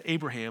he, that's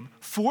Abraham,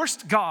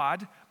 forced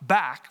God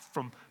back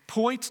from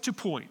point to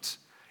point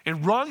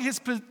and wrung his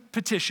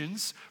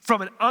petitions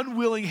from an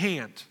unwilling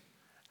hand,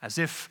 as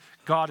if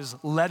God is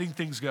letting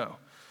things go.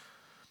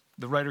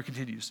 The writer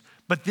continues,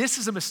 but this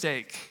is a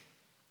mistake.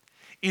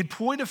 In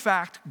point of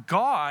fact,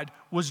 God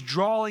was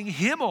drawing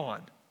him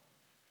on.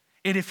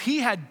 And if he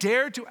had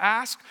dared to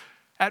ask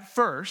at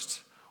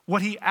first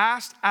what he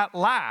asked at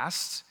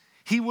last,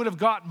 he would have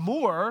got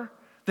more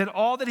than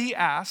all that he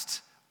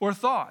asked or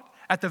thought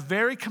at the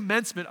very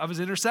commencement of his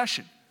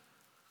intercession.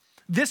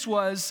 This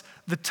was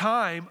the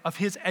time of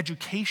his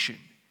education.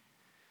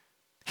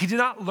 He did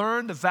not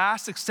learn the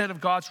vast extent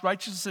of God's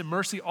righteousness and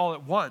mercy all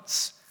at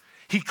once.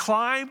 He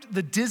climbed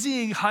the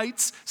dizzying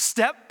heights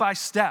step by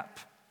step.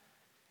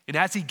 And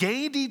as he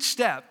gained each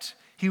step,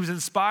 he was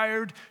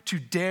inspired to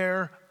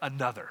dare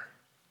another.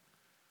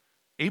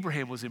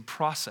 Abraham was in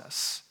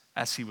process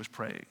as he was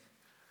praying.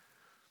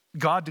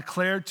 God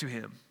declared to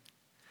him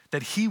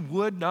that he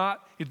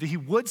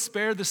would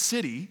spare the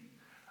city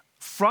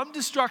from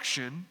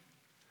destruction.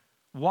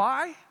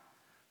 Why?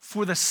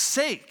 For the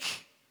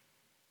sake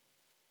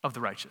of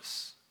the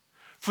righteous.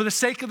 For the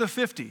sake of the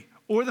 50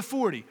 or the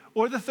 40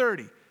 or the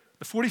 30,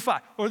 the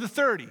 45 or the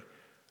 30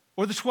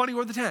 or the 20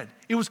 or the 10.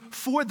 It was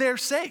for their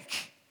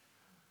sake.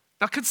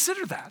 Now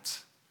consider that.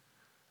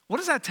 What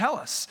does that tell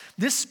us?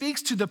 This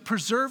speaks to the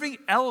preserving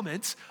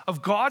element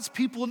of God's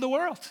people in the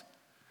world.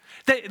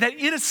 That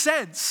in a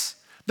sense,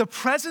 the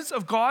presence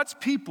of God's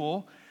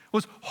people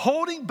was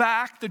holding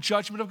back the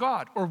judgment of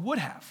God, or would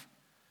have.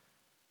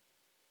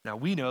 Now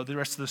we know the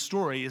rest of the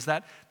story is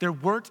that there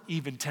weren't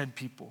even 10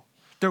 people.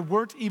 There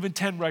weren't even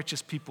 10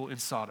 righteous people in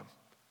Sodom.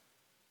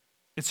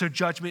 And so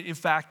judgment, in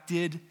fact,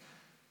 did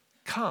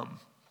come.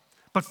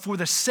 But for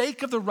the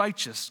sake of the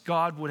righteous,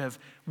 God would have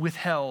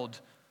withheld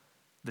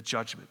the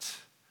judgment.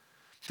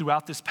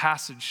 Throughout this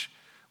passage,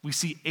 we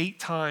see 8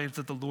 times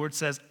that the Lord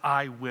says,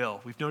 I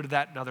will. We've noted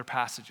that in other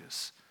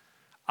passages.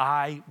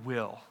 I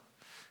will.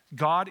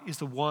 God is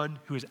the one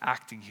who is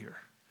acting here.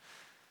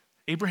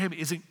 Abraham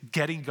isn't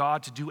getting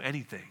God to do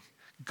anything.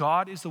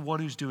 God is the one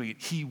who's doing it.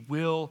 He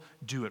will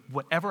do it.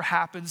 Whatever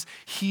happens,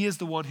 he is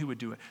the one who would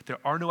do it. There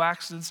are no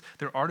accidents.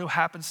 There are no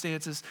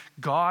happenstances.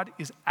 God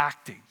is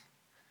acting.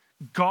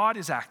 God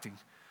is acting.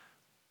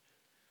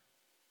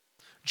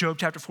 Job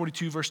chapter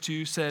 42 verse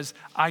 2 says,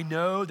 I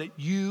know that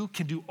you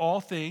can do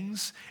all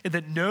things and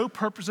that no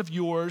purpose of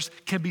yours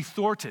can be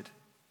thwarted.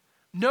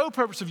 No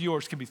purpose of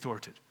yours can be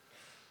thwarted.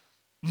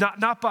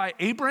 Not by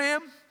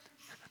Abraham,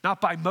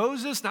 not by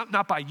Moses,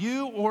 not by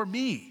you or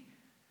me.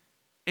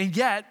 And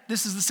yet,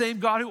 this is the same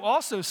God who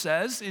also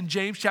says in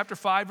James chapter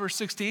 5 verse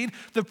 16,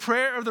 the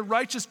prayer of the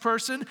righteous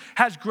person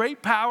has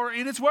great power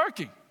in its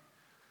working.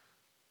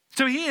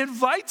 So he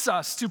invites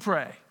us to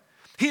pray.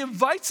 He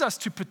invites us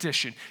to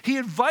petition. He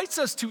invites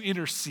us to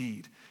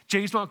intercede.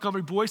 James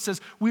Montgomery Boyce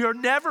says, we are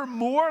never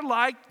more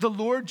like the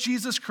Lord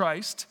Jesus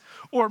Christ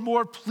or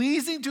more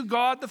pleasing to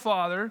God the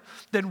Father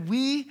than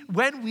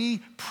when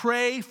we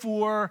pray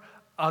for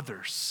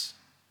others.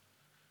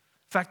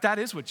 In fact, that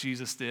is what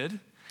Jesus did,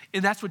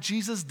 and that's what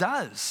Jesus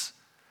does.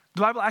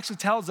 The Bible actually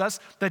tells us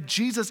that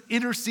Jesus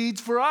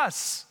intercedes for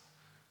us.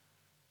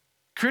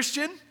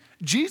 Christian,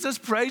 Jesus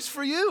prays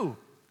for you.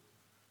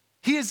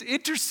 He is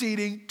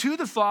interceding to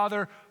the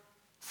Father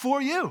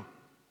for you.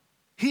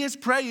 He is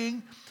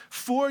praying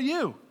for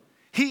you.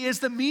 He is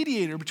the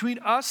mediator between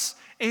us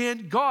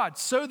and God.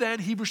 So then,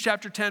 Hebrews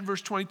chapter 10,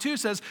 verse 22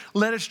 says,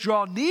 let us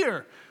draw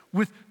near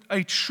with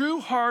a true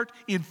heart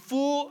in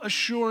full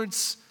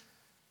assurance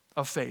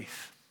of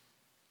faith.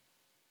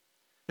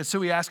 And so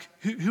we ask,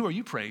 who are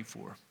you praying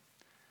for?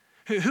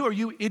 Who are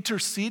you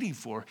interceding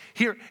for?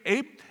 Here,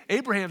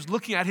 Abraham's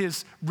looking at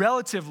his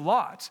relative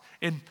Lot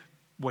and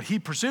what he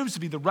presumes to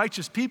be the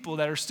righteous people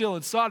that are still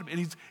in Sodom, and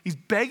he's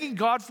begging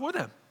God for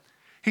them.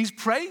 He's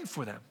praying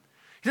for them.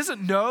 He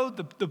doesn't know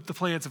the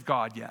plans of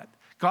God yet.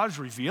 God is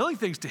revealing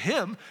things to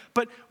him,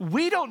 but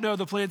we don't know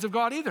the plans of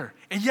God either.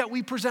 And yet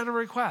we present our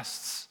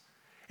requests,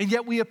 and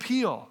yet we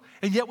appeal,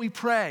 and yet we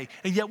pray,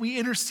 and yet we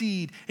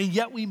intercede, and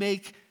yet we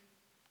make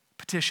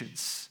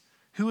petitions.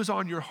 Who is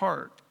on your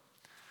heart?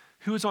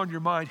 Who is on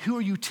your mind? Who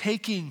are you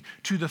taking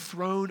to the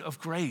throne of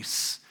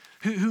grace?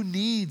 Who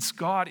needs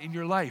God in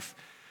your life?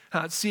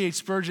 C.H.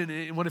 Spurgeon,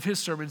 in one of his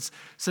sermons,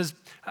 says,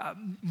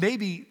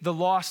 maybe the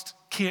lost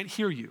can't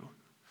hear you.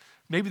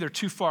 Maybe they're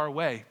too far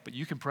away, but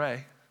you can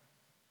pray.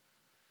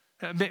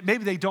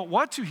 Maybe they don't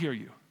want to hear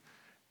you.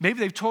 Maybe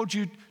they've told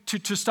you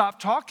to stop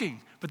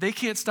talking, but they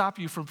can't stop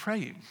you from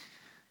praying.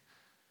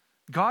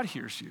 God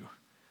hears you.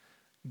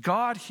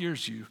 God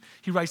hears you.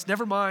 He writes,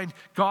 never mind,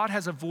 God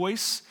has a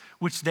voice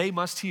which they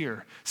must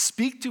hear.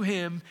 Speak to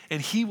him,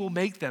 and he will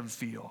make them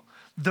feel.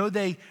 Though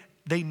they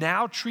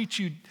now treat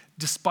you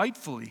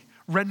despitefully,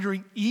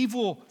 rendering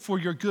evil for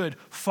your good,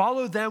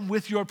 follow them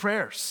with your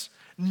prayers.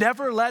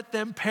 Never let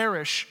them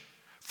perish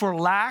for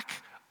lack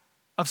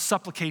of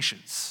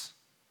supplications.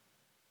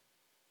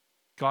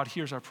 God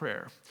hears our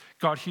prayer.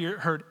 God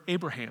heard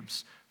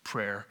Abraham's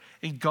prayer,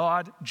 and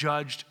God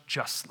judged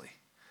justly.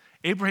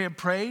 Abraham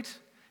prayed,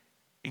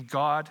 and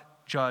God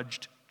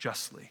judged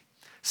justly.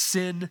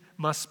 Sin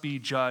must be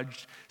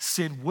judged.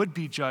 Sin would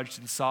be judged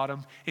in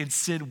Sodom, and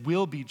sin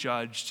will be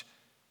judged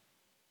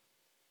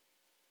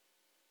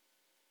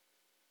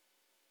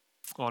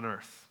on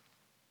earth.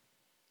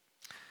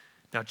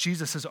 Now,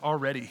 Jesus has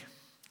already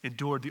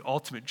endured the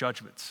ultimate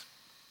judgment.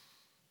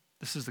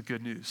 This is the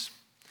good news.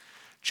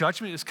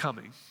 Judgment is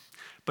coming,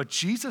 but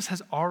Jesus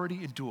has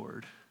already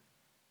endured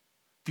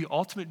the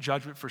ultimate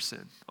judgment for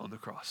sin on the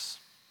cross.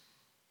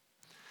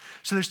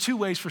 So there's two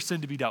ways for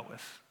sin to be dealt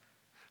with: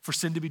 for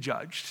sin to be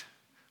judged,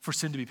 for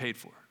sin to be paid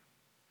for.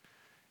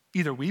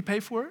 Either we pay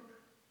for it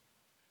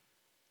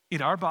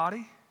in our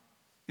body,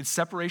 in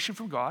separation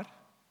from God,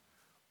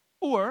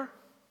 or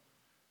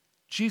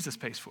Jesus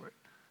pays for it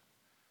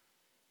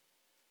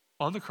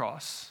on the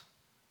cross,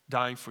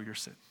 dying for your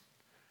sin.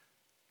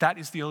 That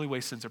is the only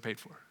way sins are paid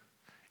for.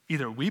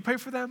 Either we pay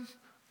for them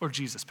or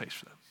Jesus pays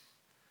for them.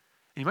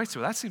 And you might say,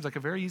 well, that seems like a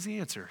very easy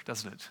answer,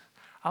 doesn't it?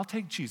 I'll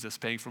take Jesus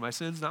paying for my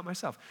sins, not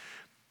myself.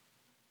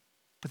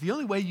 But the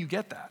only way you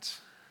get that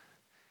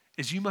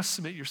is you must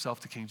submit yourself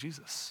to King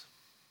Jesus.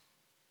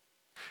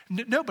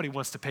 Nobody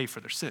wants to pay for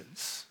their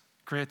sins,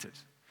 granted.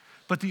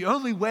 But the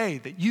only way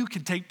that you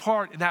can take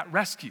part in that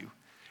rescue,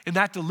 in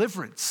that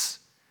deliverance,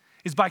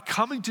 is by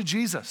coming to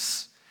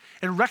Jesus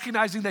and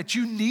recognizing that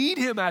you need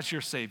him as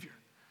your Savior.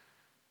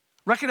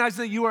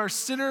 Recognizing that you are a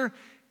sinner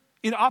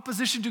in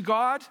opposition to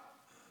God,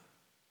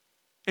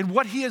 and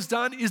what he has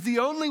done is the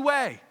only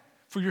way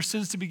for your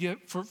sins to be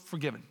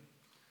forgiven.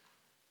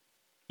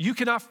 You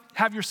cannot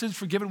have your sins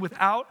forgiven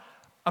without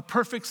a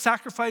perfect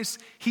sacrifice.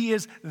 He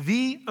is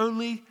the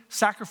only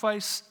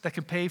sacrifice that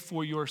can pay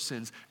for your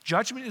sins.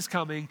 Judgment is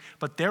coming,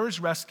 but there is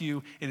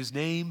rescue, and his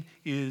name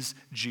is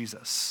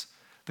Jesus.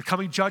 The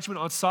coming judgment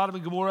on Sodom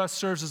and Gomorrah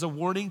serves as a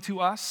warning to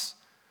us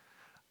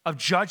of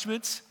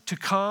judgment to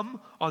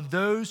come on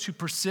those who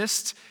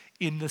persist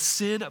in the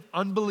sin of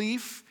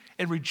unbelief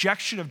and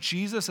rejection of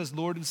Jesus as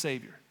Lord and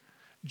Savior.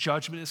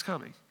 Judgment is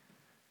coming,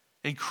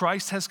 and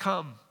Christ has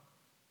come,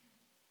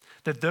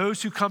 that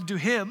those who come to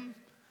him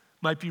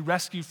might be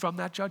rescued from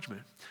that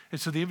judgment.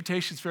 And so the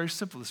invitation is very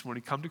simple this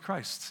morning. Come to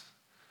Christ.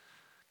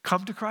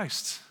 Come to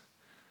Christ.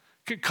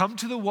 Come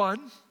to the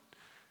one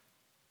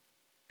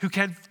who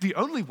can, the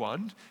only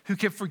one who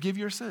can forgive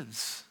your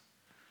sins.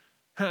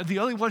 The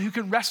only one who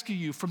can rescue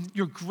you from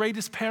your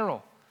greatest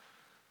peril.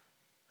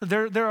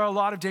 There are a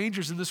lot of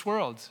dangers in this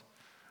world.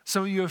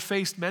 Some of you have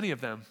faced many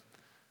of them.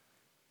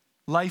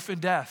 Life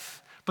and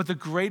death. But the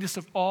greatest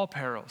of all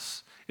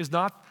perils is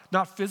not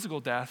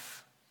physical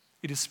death,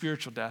 it is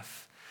spiritual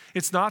death.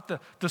 It's not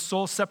the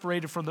soul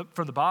separated from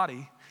the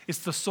body, it's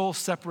the soul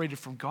separated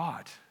from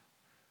God.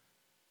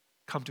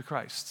 Come to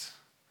Christ.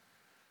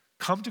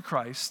 Come to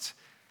Christ,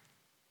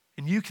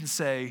 and you can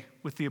say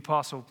with the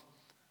Apostle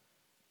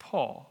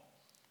Paul,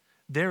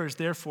 there is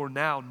therefore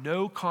now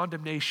no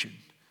condemnation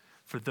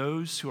for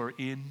those who are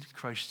in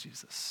Christ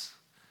Jesus.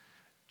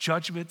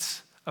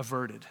 Judgment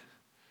averted.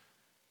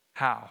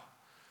 How?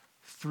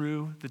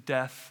 Through the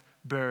death,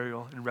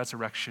 burial, and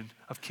resurrection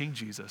of King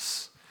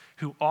Jesus,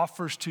 who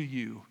offers to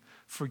you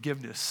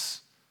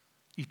forgiveness,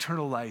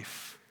 eternal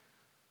life,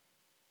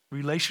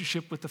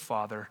 relationship with the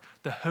Father,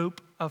 the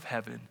hope of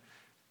heaven,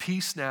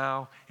 peace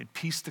now and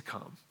peace to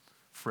come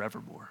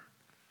forevermore.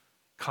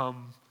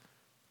 Come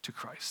to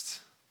Christ.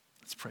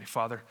 Let's pray.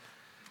 Father,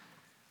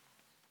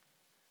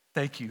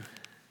 thank you.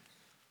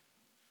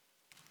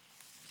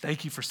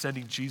 Thank you for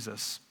sending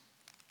Jesus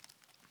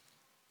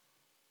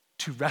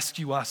to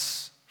rescue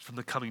us from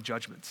the coming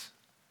judgment.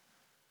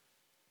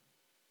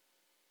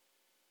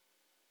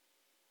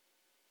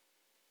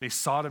 May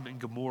Sodom and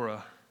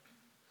Gomorrah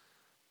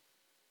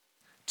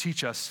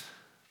teach us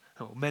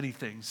many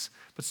things,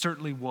 but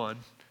certainly one.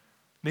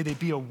 May they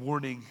be a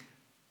warning,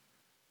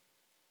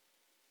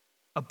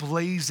 a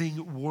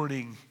blazing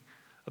warning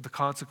of the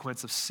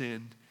consequence of sin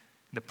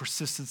and the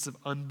persistence of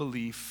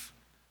unbelief,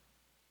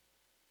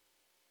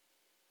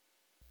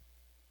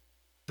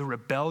 the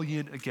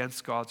rebellion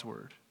against God's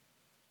word.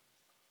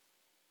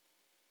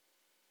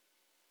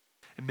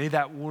 And may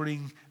that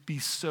warning be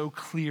so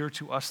clear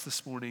to us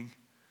this morning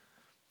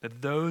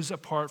that those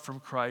apart from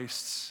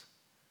Christ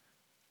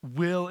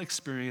will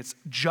experience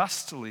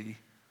justly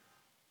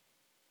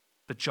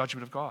the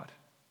judgment of God.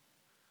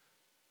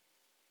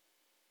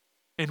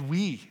 And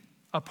we,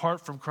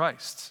 apart from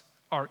Christ,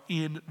 are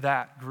in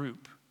that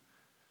group.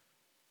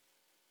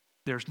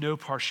 There's no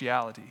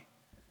partiality.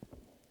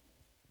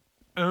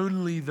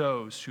 Only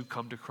those who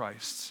come to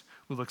Christ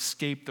will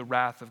escape the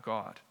wrath of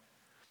God,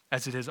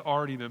 as it has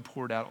already been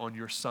poured out on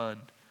your Son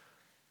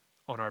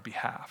on our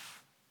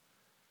behalf.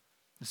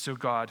 And so,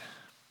 God,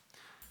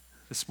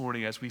 this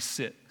morning as we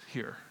sit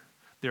here,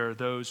 there are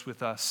those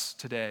with us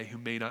today who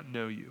may not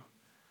know you,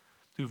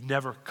 who've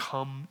never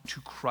come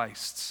to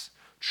Christ,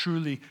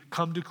 truly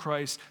come to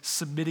Christ,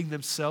 submitting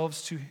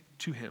themselves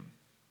to him,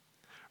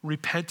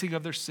 repenting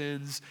of their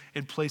sins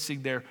and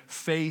placing their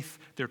faith,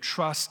 their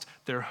trust,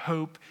 their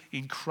hope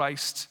in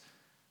Christ,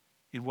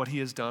 in what he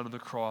has done on the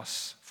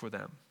cross for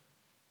them.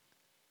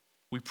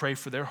 We pray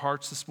for their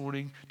hearts this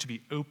morning to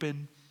be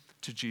open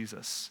to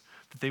Jesus,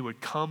 that they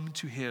would come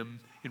to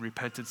him in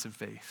repentance and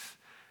faith.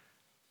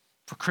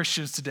 For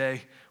Christians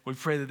today, we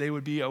pray that they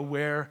would be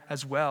aware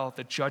as well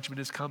that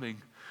judgment is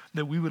coming,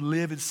 that we would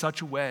live in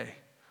such a way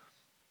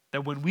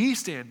that when we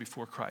stand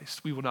before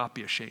Christ, we will not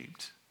be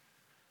ashamed,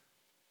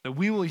 that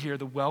we will hear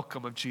the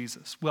welcome of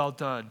Jesus. Well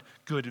done,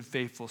 good and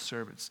faithful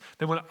servants.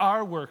 That when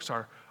our works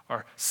are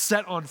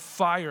set on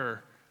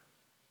fire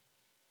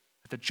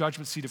at the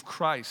judgment seat of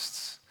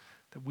Christ,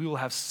 that we will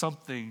have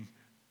something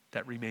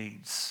that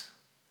remains.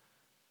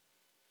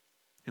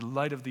 In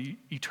light of the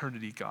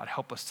eternity, God,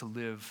 help us to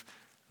live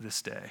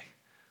this day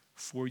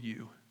for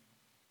you.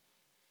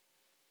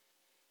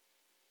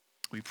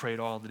 We pray it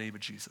all in the name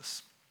of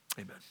Jesus.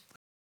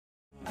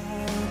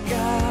 Amen.